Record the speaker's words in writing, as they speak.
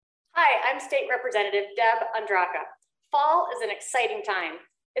Hi, I'm State Representative Deb Andraka. Fall is an exciting time.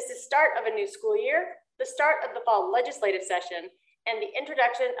 It's the start of a new school year, the start of the fall legislative session, and the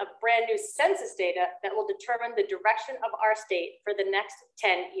introduction of brand new census data that will determine the direction of our state for the next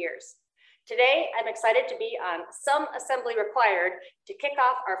 10 years. Today, I'm excited to be on Some Assembly Required to kick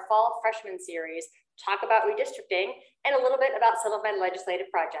off our fall freshman series, talk about redistricting, and a little bit about some of my legislative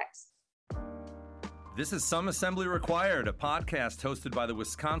projects. This is Some Assembly Required, a podcast hosted by the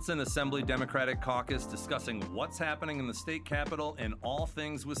Wisconsin Assembly Democratic Caucus discussing what's happening in the state capitol and all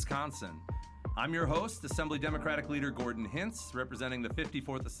things Wisconsin. I'm your host, Assembly Democratic Leader Gordon Hintz, representing the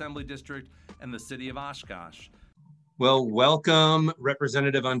 54th Assembly District and the city of Oshkosh. Well, welcome,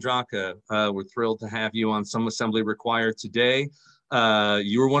 Representative Andraka. We're thrilled to have you on Some Assembly Required today.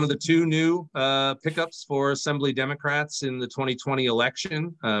 You were one of the two new pickups for Assembly Democrats in the 2020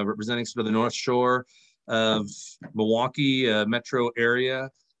 election, representing sort of the North Shore of Milwaukee metro area.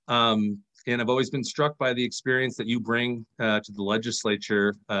 And I've always been struck by the experience that you bring to the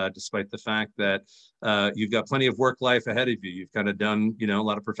legislature, despite the fact that you've got plenty of work life ahead of you. You've kind of done, a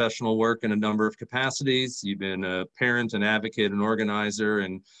lot of professional work in a number of capacities. You've been a parent, an advocate, an organizer,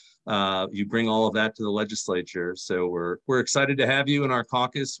 and you bring all of that to the legislature. So we're excited to have you in our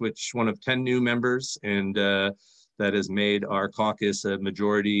caucus, which one of 10 new members, and that has made our caucus a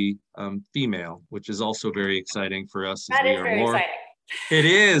majority female, which is also very exciting for us. That is very exciting. It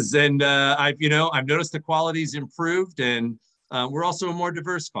is, and I've noticed the quality's improved, and we're also a more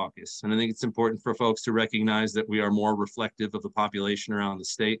diverse caucus, and I think it's important for folks to recognize that we are more reflective of the population around the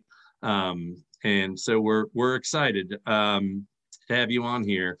state, and so we're excited to have you on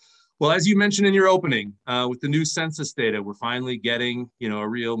here. Well, as you mentioned in your opening, with the new census data, we're finally getting, a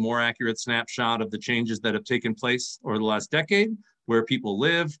real more accurate snapshot of the changes that have taken place over the last decade, where people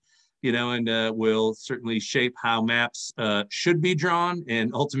live, and will certainly shape how maps should be drawn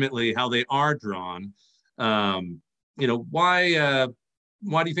and ultimately how they are drawn. Why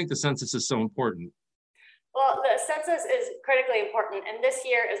do you think the census is so important? Well, the census is critically important, and this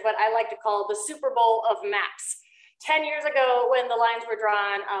year is what I like to call the Super Bowl of maps. 10 years ago, when the lines were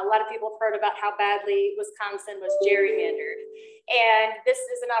drawn, a lot of people have heard about how badly Wisconsin was gerrymandered. And this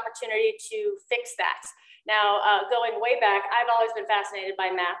is an opportunity to fix that. Now, going way back, I've always been fascinated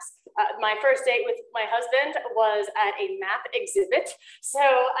by maps. My first date with my husband was at a map exhibit. So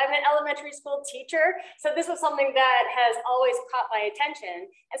I'm an elementary school teacher. So this was something that has always caught my attention,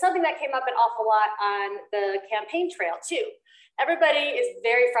 and something that came up an awful lot on the campaign trail too. Everybody is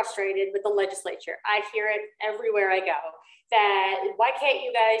very frustrated with the legislature. I hear it everywhere I go, that why can't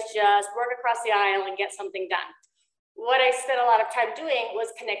you guys just work across the aisle and get something done? What I spent a lot of time doing was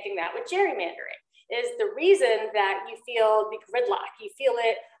connecting that with gerrymandering. Is the reason that you feel the gridlock. You feel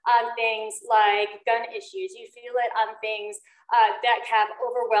it on things like gun issues. You feel it on things that have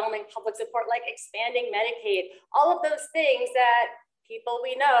overwhelming public support, like expanding Medicaid. All of those things that people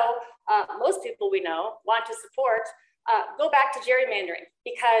we know, most people we know, want to support, go back to gerrymandering,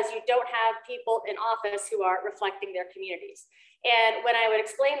 because you don't have people in office who are reflecting their communities. And when I would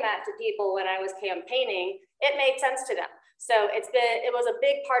explain that to people when I was campaigning, it made sense to them. So it was a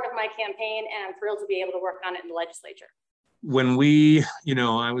big part of my campaign, and I'm thrilled to be able to work on it in the legislature. When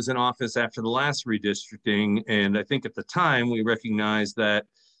I was in office after the last redistricting, and I think at the time we recognized that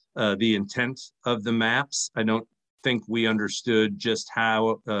the intent of the maps, I don't think we understood just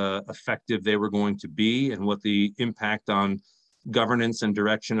how effective they were going to be and what the impact on governance and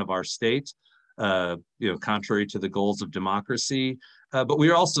direction of our state, contrary to the goals of democracy. But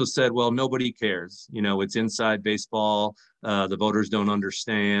we also said, well, nobody cares. It's inside baseball. The voters don't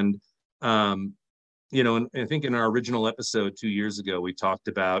understand. And I think in our original episode 2 years ago, we talked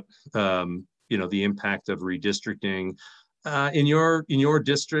about, the impact of redistricting in your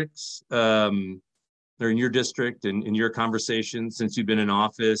districts, or in your district and in your conversations since you've been in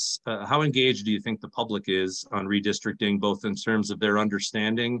office. How engaged do you think the public is on redistricting, both in terms of their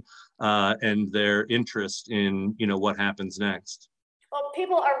understanding and their interest in, what happens next? Well,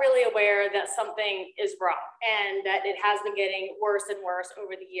 people are really aware that something is wrong and that it has been getting worse and worse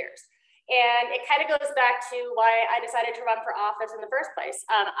over the years. And it kind of goes back to why I decided to run for office in the first place.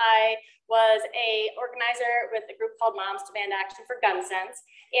 I was an organizer with a group called Moms Demand Action for Gun Sense,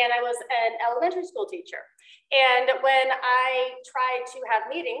 and I was an elementary school teacher. And when I tried to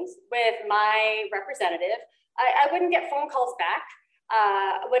have meetings with my representative, I wouldn't get phone calls back.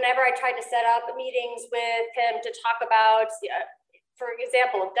 Whenever I tried to set up meetings with him to talk about, for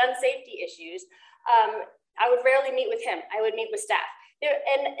example, gun safety issues, I would rarely meet with him. I would meet with staff.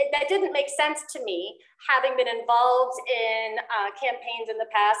 that didn't make sense to me, having been involved in campaigns in the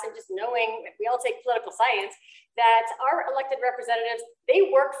past and just knowing, we all take political science, that our elected representatives,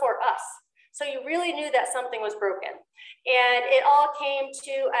 they work for us. So you really knew that something was broken. And it all came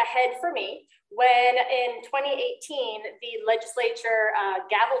to a head for me when in 2018, the legislature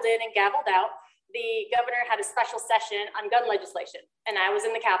gavelled in and gavelled out. The governor had a special session on gun legislation, and I was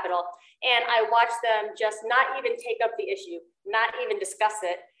in the Capitol, and I watched them just not even take up the issue, not even discuss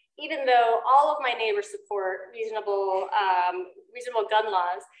it, even though all of my neighbors support reasonable gun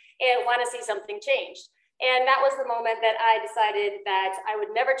laws and want to see something changed. And that was the moment that I decided that I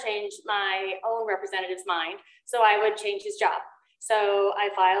would never change my own representative's mind, so I would change his job. So I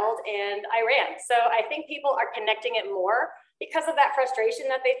filed and I ran. So I think people are connecting it more because of that frustration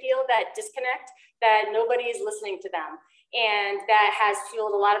that they feel, that disconnect, that nobody is listening to them. And that has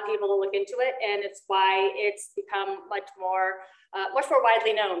fueled a lot of people to look into it. And it's why it's become much more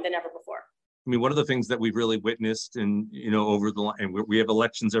widely known than ever before. I mean, one of the things that we've really witnessed and, and we have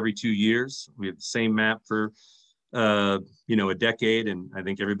elections every 2 years. We have the same map for, a decade. And I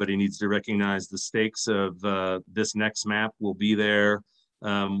think everybody needs to recognize the stakes of this next map will be there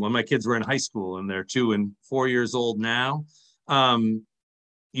when my kids were in high school, and they're 2 and 4 years old now.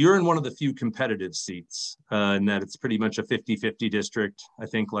 You're in one of the few competitive seats in that it's pretty much a 50-50 district. I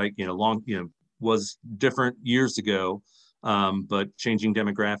think was different years ago, but changing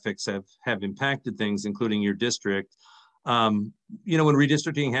demographics have impacted things, including your district. When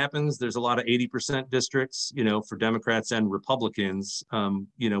redistricting happens, there's a lot of 80% districts, for Democrats and Republicans,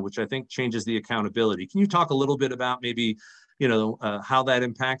 which I think changes the accountability. Can you talk a little bit about maybe, how that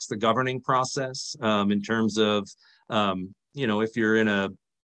impacts the governing process in terms of, if you're in a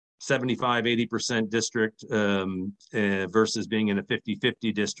 75-80% district versus being in a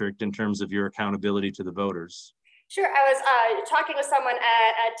 50-50 district in terms of your accountability to the voters? Sure. I was talking with someone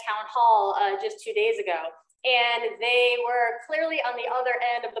at town hall just 2 days ago, and they were clearly on the other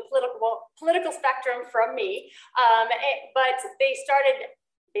end of the political spectrum from me, but they started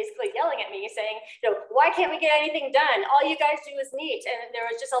basically yelling at me saying, why can't we get anything done? All you guys do is meet. And there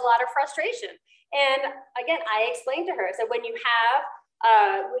was just a lot of frustration. And again, I explained to her, I said, when you have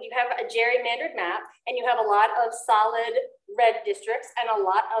a gerrymandered map and you have a lot of solid red districts and a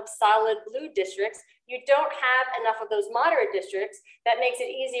lot of solid blue districts, you don't have enough of those moderate districts. That makes it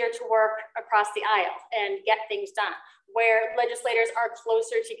easier to work across the aisle and get things done, where legislators are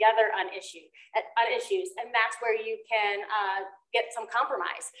closer together on issues. And that's where you can get some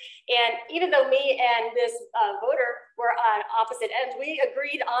compromise. And even though me and this voter were on opposite ends, we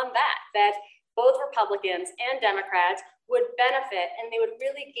agreed on that both Republicans and Democrats would benefit, and they would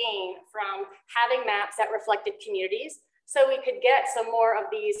really gain from having maps that reflected communities, so we could get some more of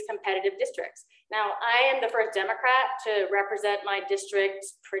these competitive districts. Now, I am the first Democrat to represent my district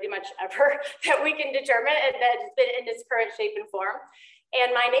pretty much ever that we can determine, and that's been in its current shape and form.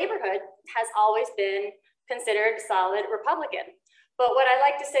 And my neighborhood has always been considered solid Republican. But what I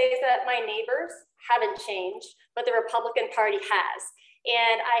like to say is that my neighbors haven't changed, but the Republican Party has.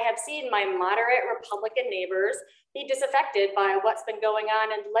 And I have seen my moderate Republican neighbors be disaffected by what's been going on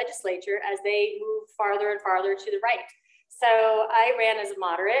in the legislature as they move farther and farther to the right. So I ran as a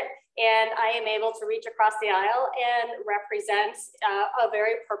moderate, and I am able to reach across the aisle and represent a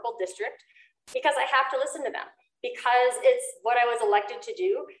very purple district because I have to listen to them, because it's what I was elected to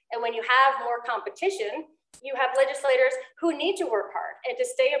do. And when you have more competition, you have legislators who need to work hard and to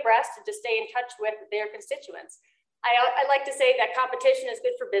stay abreast and to stay in touch with their constituents. I like to say that competition is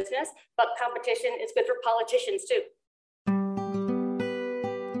good for business, but competition is good for politicians too.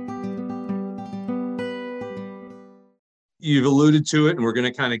 You've alluded to it, and we're going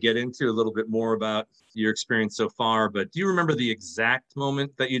to kind of get into a little bit more about your experience so far, but do you remember the exact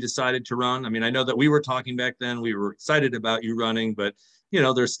moment that you decided to run? I mean, I know that we were talking back then, we were excited about you running, but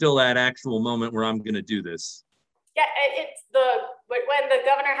there's still that actual moment where I'm going to do this. Yeah, it's when the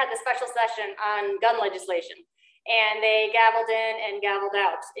governor had the special session on gun legislation. And they gavelled in and gavelled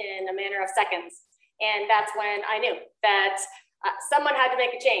out in a matter of seconds. And that's when I knew that someone had to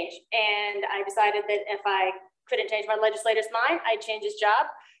make a change. And I decided that if I couldn't change my legislator's mind, I'd change his job.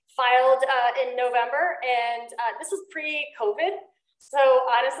 Filed in November, and this was pre-COVID. So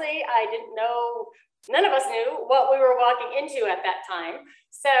honestly, I didn't know, none of us knew what we were walking into at that time.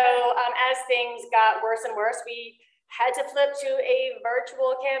 So as things got worse and worse, we had to flip to a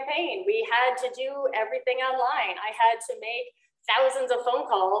virtual campaign. We had to do everything online. I had to make thousands of phone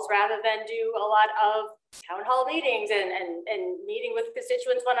calls rather than do a lot of town hall meetings and meeting with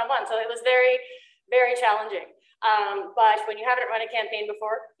constituents one-on-one. So it was very, very challenging. But when you haven't run a campaign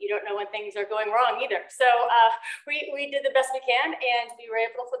before, you don't know when things are going wrong either. So we did the best we can, and we were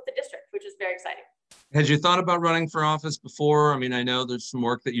able to flip the district, which is very exciting. Had you thought about running for office before? I mean, I know there's some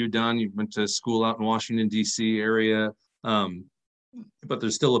work that you've done. You went to school out in Washington, D.C. area, but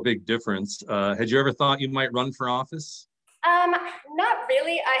there's still a big difference. Had you ever thought you might run for office? Not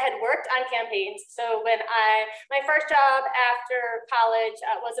really. I had worked on campaigns. So when my first job after college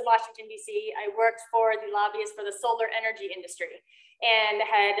was in Washington, D.C., I worked for the lobbyists for the solar energy industry and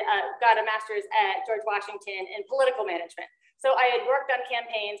had got a master's at George Washington in political management. So I had worked on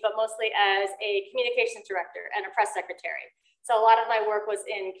campaigns, but mostly as a communications director and a press secretary. So a lot of my work was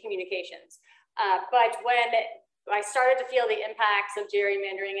in communications. But when I started to feel the impacts of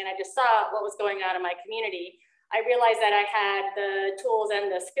gerrymandering and I just saw what was going on in my community, I realized that I had the tools and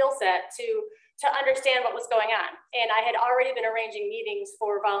the skill set to understand what was going on. And I had already been arranging meetings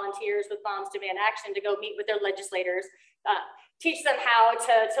for volunteers with Moms Demand Action to go meet with their legislators, teach them how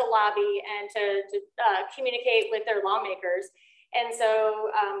to lobby and to communicate with their lawmakers. And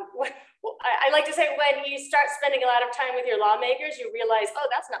so I like to say, when you start spending a lot of time with your lawmakers, you realize, oh,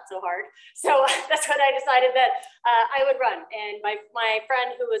 that's not so hard. So that's when I decided that I would run. And my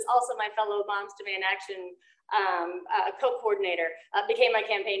friend, who was also my fellow Moms Demand Action co-coordinator, became my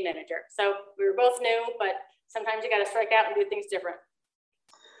campaign manager. So we were both new, but sometimes you got to strike out and do things different.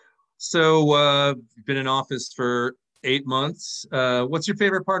 So you've been in office for 8 months. What's your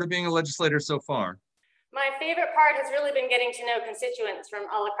favorite part of being a legislator so far? My favorite part has really been getting to know constituents from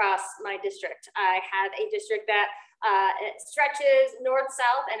all across my district. I have a district that it stretches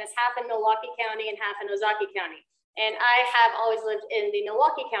north-south, and it's half in Milwaukee County and half in Ozaukee County. And I have always lived in the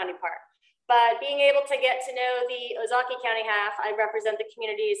Milwaukee County part. But being able to get to know the Ozaukee County half, I represent the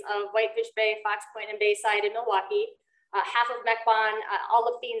communities of Whitefish Bay, Fox Point, and Bayside in Milwaukee, half of Mequon, all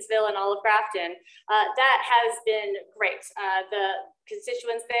of Thiensville, and all of Grafton. That has been great. The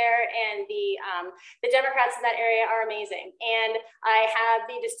constituents there and the Democrats in that area are amazing. And I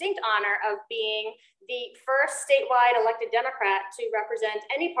have the distinct honor of being the first statewide elected Democrat to represent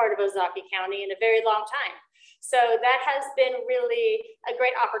any part of Ozaukee County in a very long time. So that has been really a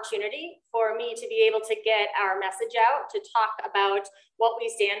great opportunity for me to be able to get our message out, to talk about what we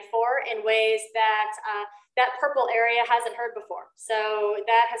stand for in ways that that purple area hasn't heard before. So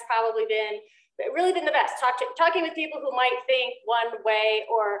that has probably really been the best, talking with people who might think one way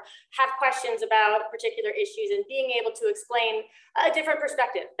or have questions about particular issues and being able to explain a different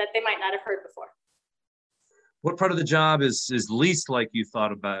perspective that they might not have heard before. What part of the job is least like you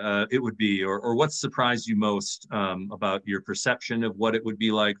thought about it would be, or what surprised you most about your perception of what it would be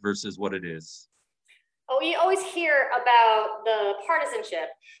like versus what it is? Oh, you always hear about the partisanship,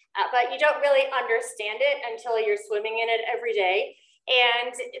 but you don't really understand it until you're swimming in it every day.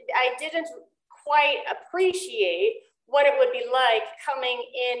 And I didn't quite appreciate what it would be like coming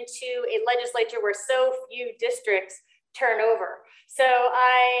into a legislature where so few districts turn over. So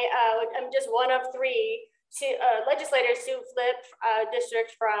I'm just one of 3 legislators who flipped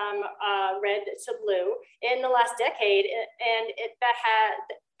district from red to blue in the last decade, and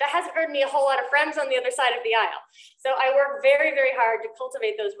that hasn't earned me a whole lot of friends on the other side of the aisle. So I work very, very hard to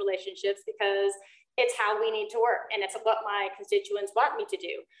cultivate those relationships because it's how we need to work, and it's what my constituents want me to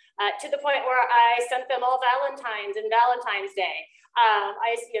do. To the point where I sent them all Valentine's and Valentine's Day.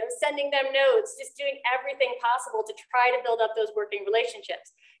 Sending them notes, just doing everything possible to try to build up those working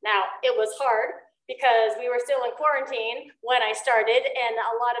relationships. Now, it was hard, because we were still in quarantine when I started and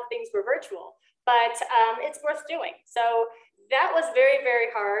a lot of things were virtual, but it's worth doing. So that was very, very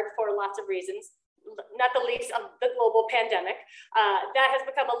hard for lots of reasons, not the least of the global pandemic. That has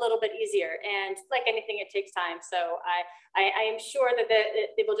become a little bit easier, and like anything, it takes time. So I am sure that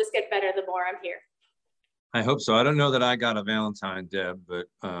it will just get better the more I'm here. I hope so. I don't know that I got a Valentine, Deb, but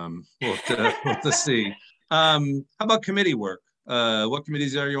we'll have to see. How about committee work? What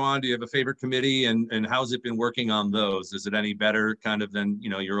committees are you on? Do you have a favorite committee, and how's it been working on those? Is it any better kind of than,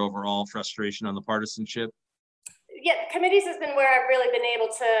 your overall frustration on the partisanship? Yeah, committees has been where I've really been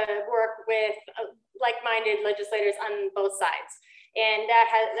able to work with like-minded legislators on both sides. And that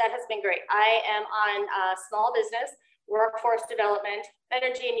has been great. I am on small business, workforce development,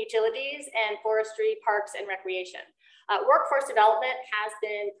 energy and utilities, and forestry, parks, and recreation. Workforce development has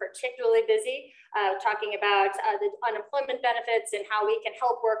been particularly busy, talking about the unemployment benefits and how we can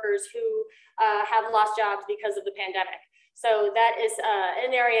help workers who have lost jobs because of the pandemic. So that is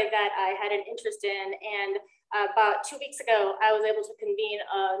an area that I had an interest in. And about 2 weeks ago, I was able to convene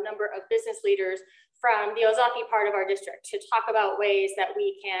a number of business leaders from the Ozaukee part of our district to talk about ways that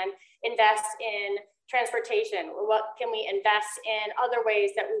we can invest in transportation. What can we invest in other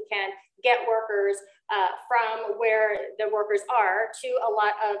ways that we can get workers from where the workers are to a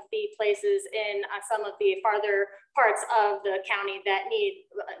lot of the places in some of the farther parts of the county that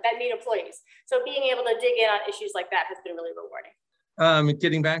need employees. So being able to dig in on issues like that has been really rewarding.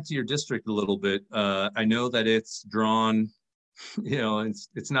 Getting back to your district a little bit, I know that it's drawn,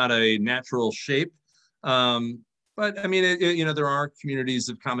 it's not a natural shape. But I mean, there are communities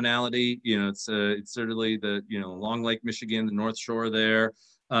of commonality. It's certainly the, Long Lake, Michigan, the North Shore there.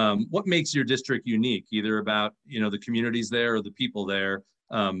 What makes your district unique, either about, the communities there or the people there,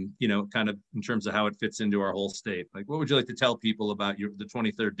 kind of in terms of how it fits into our whole state? Like, what would you like to tell people about the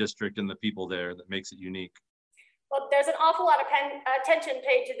 23rd district and the people there that makes it unique? Well, there's an awful lot of attention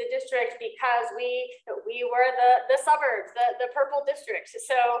paid to the district because we were the suburbs, the purple district.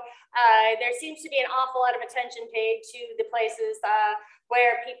 So there seems to be an awful lot of attention paid to the places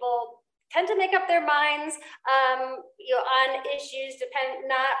where people tend to make up their minds on issues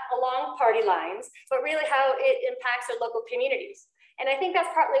not along party lines, but really how it impacts their local communities. And I think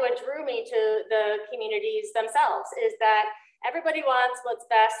that's partly what drew me to the communities themselves, is that everybody wants what's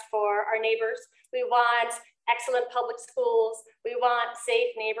best for our neighbors. We want excellent public schools. We want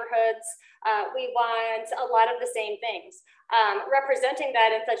safe neighborhoods. We want a lot of the same things. Representing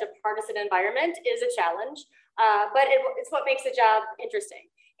that in such a partisan environment is a challenge, but it's what makes the job interesting.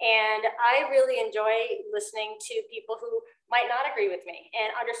 And I really enjoy listening to people who might not agree with me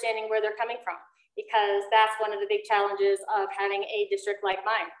and understanding where they're coming from, because that's one of the big challenges of having a district like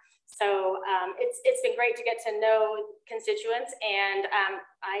mine. So it's been great to get to know constituents, and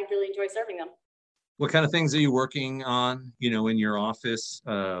I really enjoy serving them. What kind of things are you working on, in your office,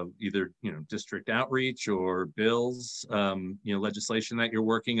 either, district outreach or bills, legislation that you're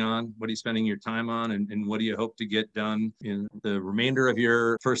working on? What are you spending your time on, and what do you hope to get done in the remainder of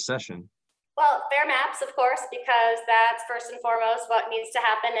your first session? Well, fair maps, of course, because that's first and foremost what needs to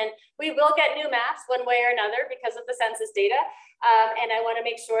happen. And we will get new maps one way or another because of the census data. And I want to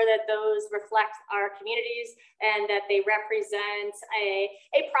make sure that those reflect our communities and that they represent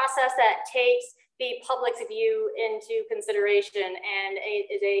a process that takes the public's view into consideration and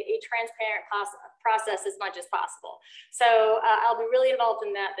is a transparent process as much as possible. So I'll be really involved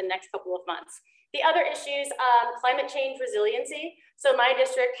in that the next couple of months. The other issues, climate change resiliency. So my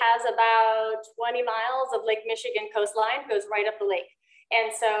district has about 20 miles of Lake Michigan coastline, goes right up the lake.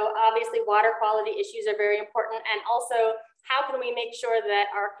 And so obviously water quality issues are very important. And also, how can we make sure that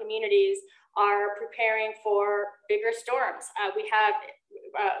our communities are preparing for bigger storms? We have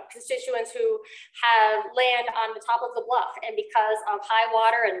constituents who have land on the top of the bluff, and because of high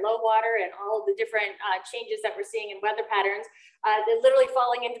water and low water and all of the different changes that we're seeing in weather patterns, they're literally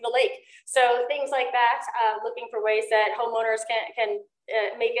falling into the lake. So things like that, looking for ways that homeowners can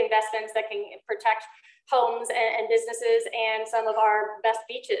make investments that can protect homes and businesses and some of our best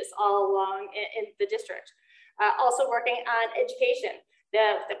beaches all along in the district. Also working on education.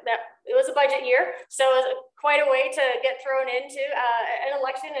 It was a budget year, so it was quite a way to get thrown into an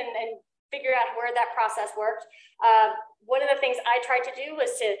election and figure out where that process worked. One of the things I tried to do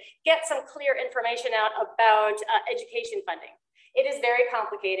was to get some clear information out about education funding. It is very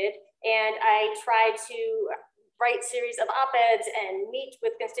complicated, and I tried to write series of op-eds and meet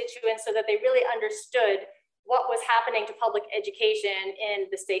with constituents so that they really understood what was happening to public education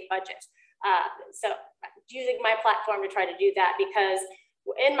in the state budget. So using my platform to try to do that, because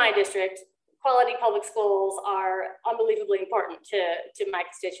in my district, quality public schools are unbelievably important to my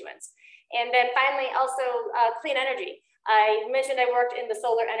constituents. And then finally, also clean energy. I mentioned I worked in the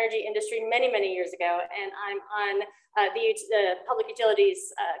solar energy industry many, many years ago, and I'm on the Public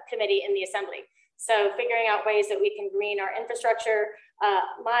Utilities Committee in the Assembly. So figuring out ways that we can green our infrastructure.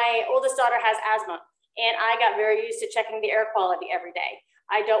 My oldest daughter has asthma, and I got very used to checking the air quality every day.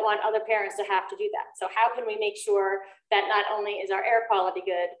 I don't want other parents to have to do that. So how can we make sure that not only is our air quality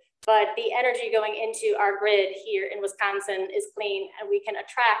good, but the energy going into our grid here in Wisconsin is clean, and we can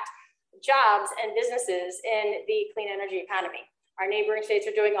attract jobs and businesses in the clean energy economy. Our neighboring states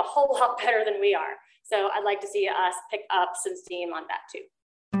are doing a whole lot better than we are. So I'd like to see us pick up some steam on that too.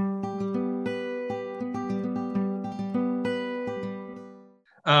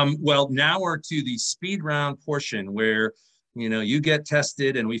 Well, now we're to the speed round portion where you get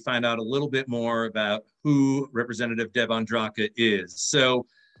tested and we find out a little bit more about who Representative Deb Ondraka is. So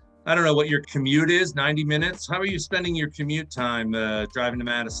I don't know what your commute is, 90 minutes. How are you spending your commute time driving to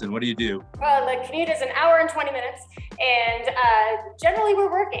Madison? What do you do? Well, the commute is an hour and 20 minutes, and generally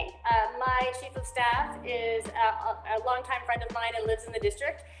we're working. My chief of staff is a longtime friend of mine and lives in the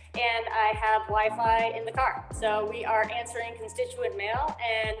district, and I have Wi-Fi in the car. So we are answering constituent mail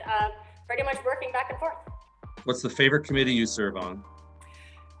and pretty much working back and forth. What's the favorite committee you serve on?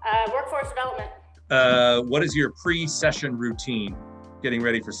 Workforce development. What is your pre-session routine, getting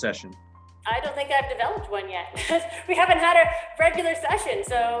ready for session? I don't think I've developed one yet. We haven't had a regular session.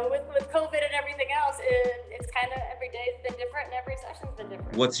 So with COVID and everything else, it's kind of every day's been different and every session's been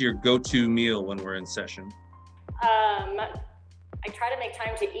different. What's your go-to meal when we're in session? I try to make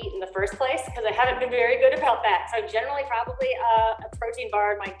time to eat in the first place because I haven't been very good about that. So generally probably a protein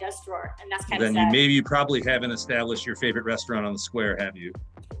bar in my desk drawer, and that's kind of sad. Maybe you probably haven't established your favorite restaurant on the square, have you?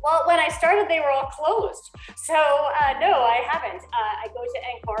 Well, when I started, they were all closed. So no, I haven't. I go to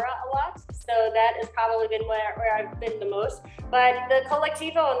Ancora a lot. So that has probably been where I've been the most. But the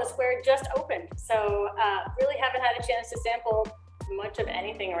Colectivo on the square just opened. So really haven't had a chance to sample much of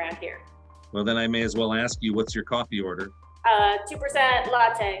anything around here. Well, then I may as well ask you, what's your coffee order? 2%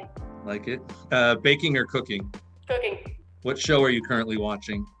 latte. Like it. Baking or cooking? Cooking. What show are you currently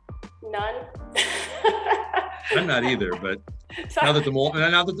watching? None. I'm not either, but now that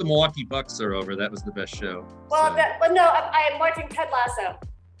the Milwaukee Bucks are over, that was the best show. Well, so. No, I am watching Ted Lasso.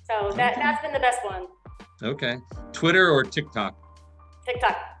 So that's been the best one. Okay. Twitter or TikTok?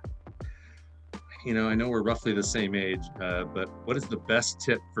 TikTok. You know, I know we're roughly the same age, but what is the best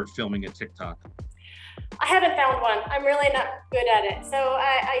tip for filming a TikTok? I haven't found one. I'm really not good at it. So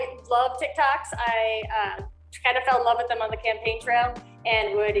I love TikToks. I kind of fell in love with them on the campaign trail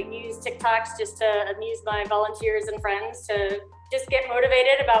and would use TikToks just to amuse my volunteers and friends to just get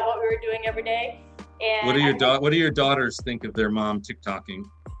motivated about what we were doing every day. And what do your daughters think of their mom TikToking?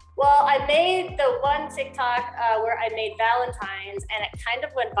 Well, I made the one TikTok where I made Valentine's, and it kind of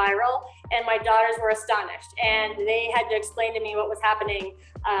went viral, and my daughters were astonished, and they had to explain to me what was happening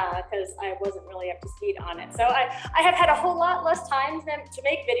because I wasn't really up to speed on it. So I have had a whole lot less time to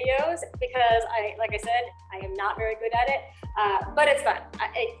make videos because like I said, I am not very good at it, but it's fun.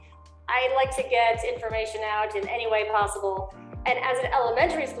 I like to get information out in any way possible. And as an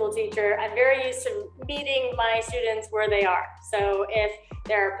elementary school teacher, I'm very used to meeting my students where they are. So if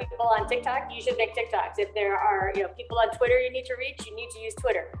there are people on TikTok, you should make TikToks. If there are people on Twitter you need to reach, you need to use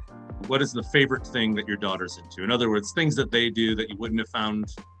Twitter. What is the favorite thing that your daughter's into? In other words, things that they do that you wouldn't have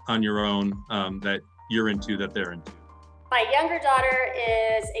found on your own that you're into, that they're into. My younger daughter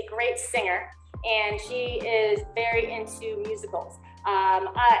is a great singer, and she is very into musicals.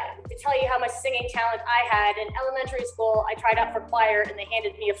 To tell you how much singing talent I had in elementary school, I tried out for choir and they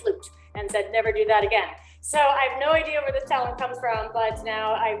handed me a flute and said, never do that again. So I have no idea where this talent comes from, but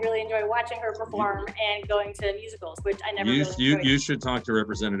now I really enjoy watching her perform and going to musicals, which I never really enjoyed. You should talk to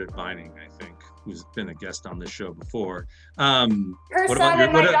Representative Vining, I think, who's been a guest on this show before. Her son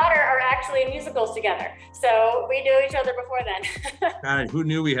and my daughter are actually in musicals together. So we knew each other before then. God, who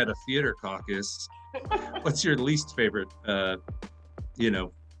knew we had a theater caucus? What's your least favorite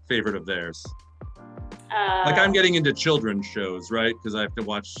favorite of theirs? Like I'm getting into children's shows, right? Because I have to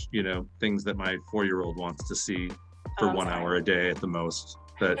watch, things that my 4-year-old wants to see for 1 hour a day at the most.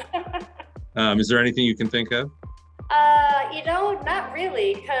 But is there anything you can think of? Not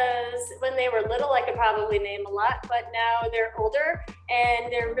really, because when they were little, I could probably name a lot, but now they're older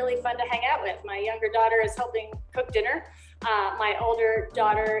and they're really fun to hang out with. My younger daughter is helping cook dinner. My older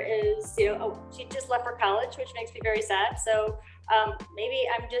daughter is, she just left for college, which makes me very sad. So maybe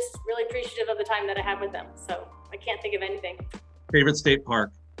I'm just really appreciative of the time that I have with them. So I can't think of anything. Favorite state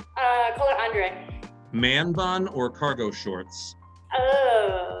park? Colo Andre. Man bun or cargo shorts?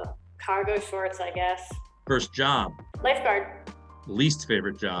 Cargo shorts, I guess. First job? Lifeguard. Least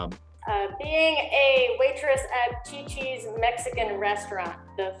favorite job? Being a waitress at Chi-Chi's Mexican restaurant.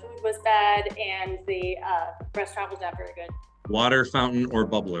 The food was bad and the restaurant was not very good. Water fountain or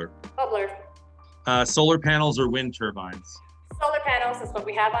bubbler? Bubbler. Solar panels or wind turbines? Solar panels is what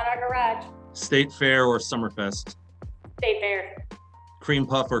we have on our garage. State Fair or Summerfest? State Fair. Cream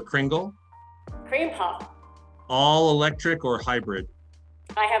puff or Kringle? Cream puff. All electric or hybrid?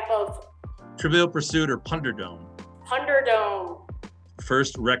 I have both. Trivial Pursuit or Punderdome? Punderdome.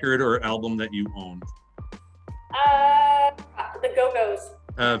 First record or album that you owned? The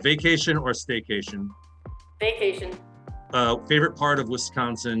Go-Go's. Vacation or staycation? Vacation. Favorite part of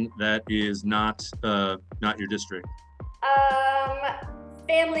Wisconsin that is not your district?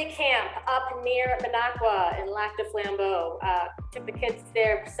 Family camp up near Minocqua in Lac du Flambeau. Took the kids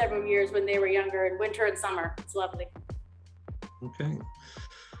there for several years when they were younger, in winter and summer. It's lovely. Okay.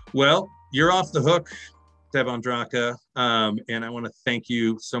 Well, you're off the hook, Deb Ondraka, and I want to thank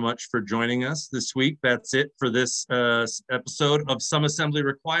you so much for joining us this week. That's it for this episode of Some Assembly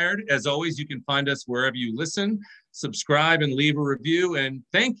Required. As always, you can find us wherever you listen, subscribe, and leave a review. And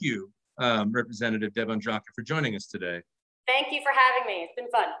thank you, Representative Deb Ondraka, for joining us today. Thank you for having me. It's been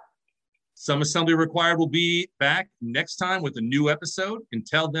fun. Some Assembly Required will be back next time with a new episode.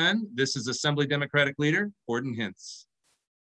 Until then, this is Assembly Democratic Leader Gordon Hintz.